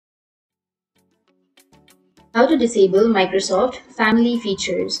how to disable Microsoft Family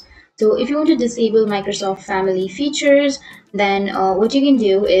features. So if you want to disable Microsoft Family features, then what you can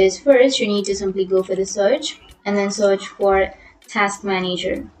do is first you need to simply go for the search and then search for Task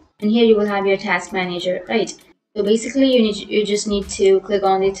Manager. And here you will have your Task Manager, right? So basically you just need to click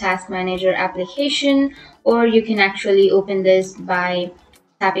on the Task Manager application, or you can actually open this by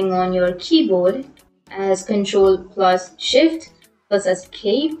tapping on your keyboard as Control plus Shift plus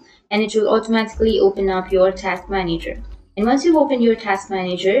Escape, and it will automatically open up your task manager. And once you open your task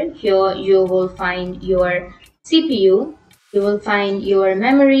manager, here you will find your CPU, you will find your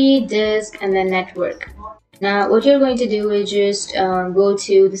memory, disk, and then network. Now what you're going to do is just go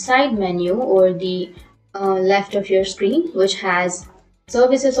to the side menu or the left of your screen, which has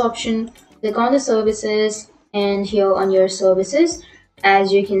services option. Click on the services, and here on your services,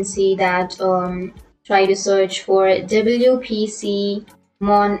 as you can see that try to search for WPC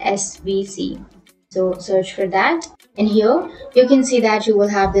Mon SVC. So search for that, and here you can see that you will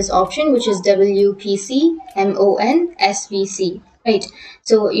have this option, which is WPC MON SVC. Right,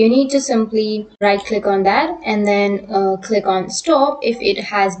 so you need to simply right click on that and then click on stop if it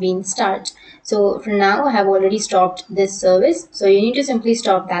has been start. So for now I have already stopped this service, so you need to simply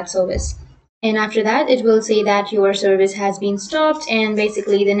stop that service, and after that it will say that your service has been stopped. And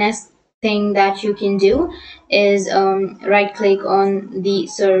basically the next thing that you can do is right click on the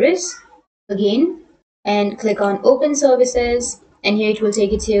service again and click on open services, and here it will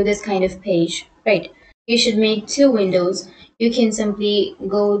take you to this kind of page. Right, you should make two windows. You can simply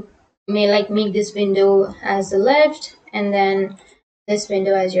go make this window as the left and then this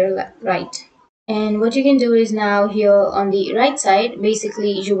window as your right. And what you can do is now here on the right side,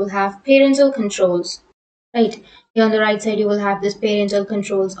 basically you will have parental controls. Right, here on the right side you will have this parental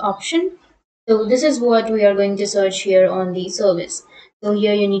controls option. So this is what we are going to search here on the service. So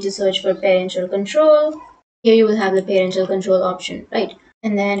here you need to search for parental control. Here you will have the parental control option, right?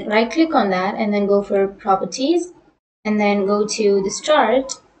 And then right click on that and then go for properties and then go to the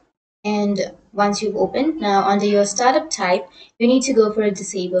start. And once you've opened, now under your startup type, you need to go for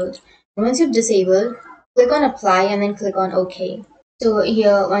disabled. And once you've disabled, click on apply and then click on OK. So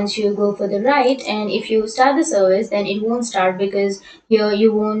here, once you go for the right, and if you start the service, then it won't start because here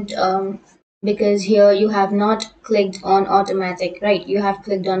you won't, because here you have not clicked on automatic, right? You have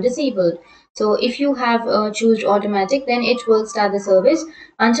clicked on disabled. So if you have choose automatic, then it will start the service.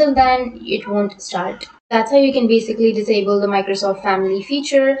 Until then, it won't start. That's how you can basically disable the Microsoft Family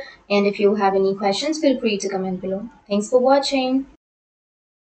feature. And if you have any questions, feel free to comment below. Thanks for watching.